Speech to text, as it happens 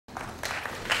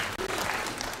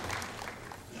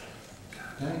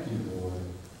thank you, Lord,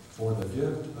 for the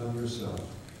gift of yourself.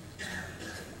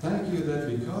 Thank you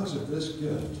that because of this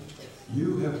gift,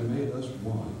 you have made us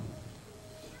one.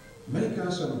 Make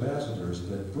us ambassadors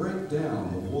that break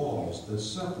down the walls that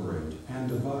separate and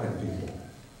divide people.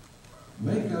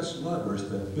 Make us lovers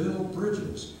that build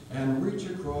bridges and reach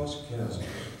across chasms.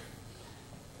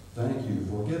 Thank you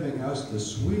for giving us the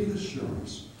sweet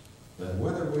assurance that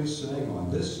whether we sing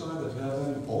on this side of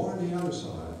heaven or the other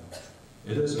side,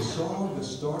 it is a song that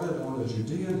started on a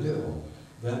Judean hill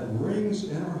that rings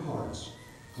in our hearts,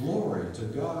 glory to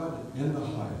God in the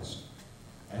highest,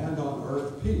 and on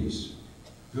earth peace,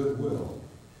 goodwill,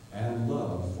 and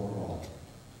love for all.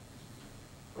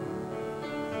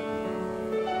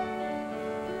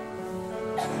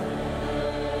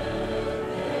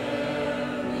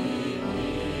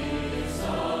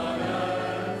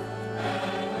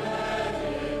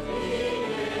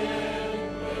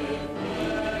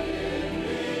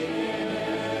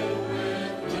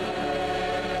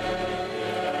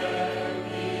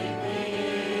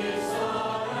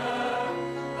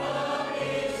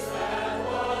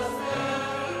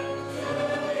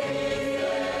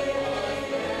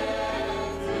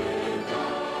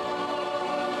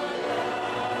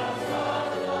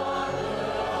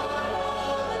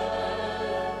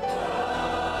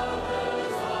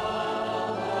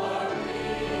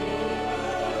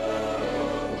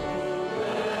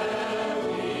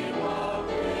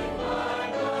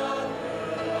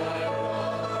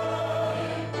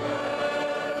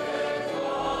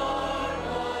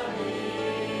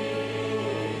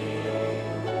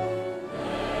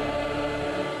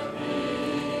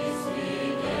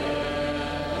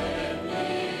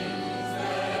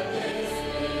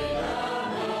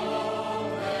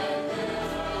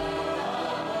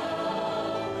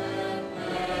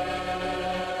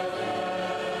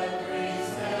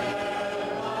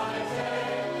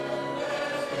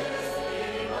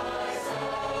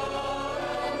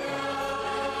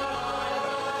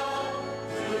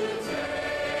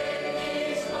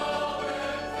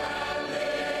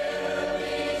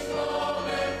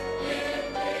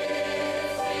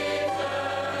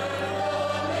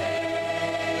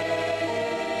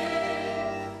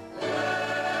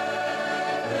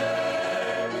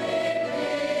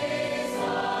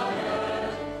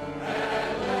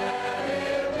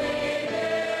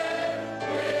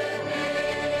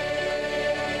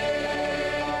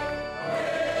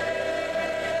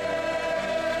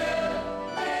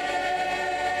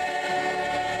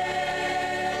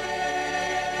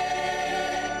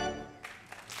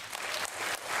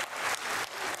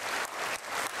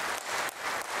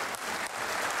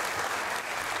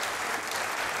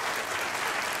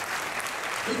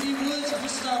 If you would, so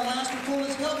this is our last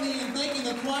performance. Help me in thanking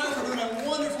the choir for doing a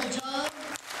wonderful job.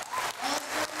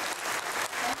 Awesome.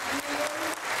 Thank you.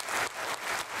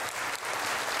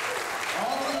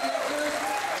 All the directors,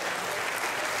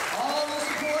 all the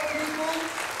support people,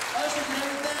 ushers and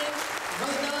everything.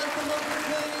 Brother Doan, come up here,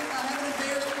 please. I haven't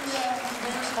embarrassed you yet. I'm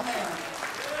embarrassed the man.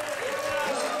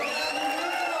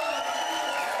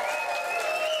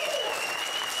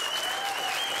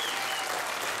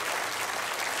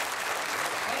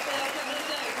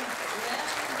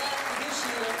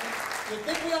 You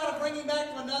think we ought to bring him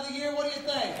back for another year? What do you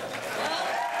think? Huh?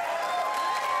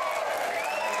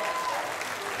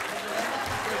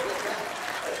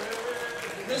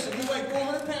 Listen, we weighed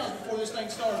 400 pounds before this thing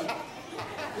started.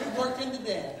 We've worked him to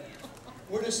death.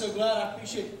 We're just so glad. I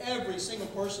appreciate every single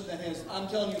person that has, I'm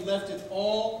telling you, left it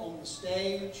all on the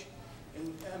stage.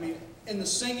 And I mean, in the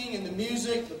singing, in the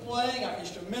music, the playing, our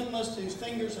instrumentalists whose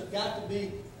fingers have got to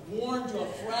be worn to a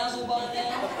frazzle by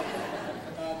now.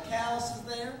 Calluses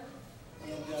there.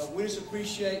 And we just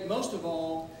appreciate, most of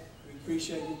all, we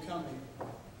appreciate you coming.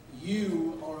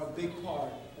 You are a big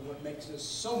part of what makes this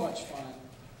so much fun,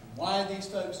 and why these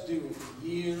folks do it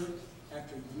year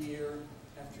after year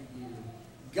after year.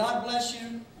 God bless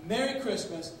you. Merry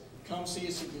Christmas. Come see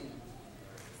us again.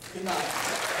 Good night.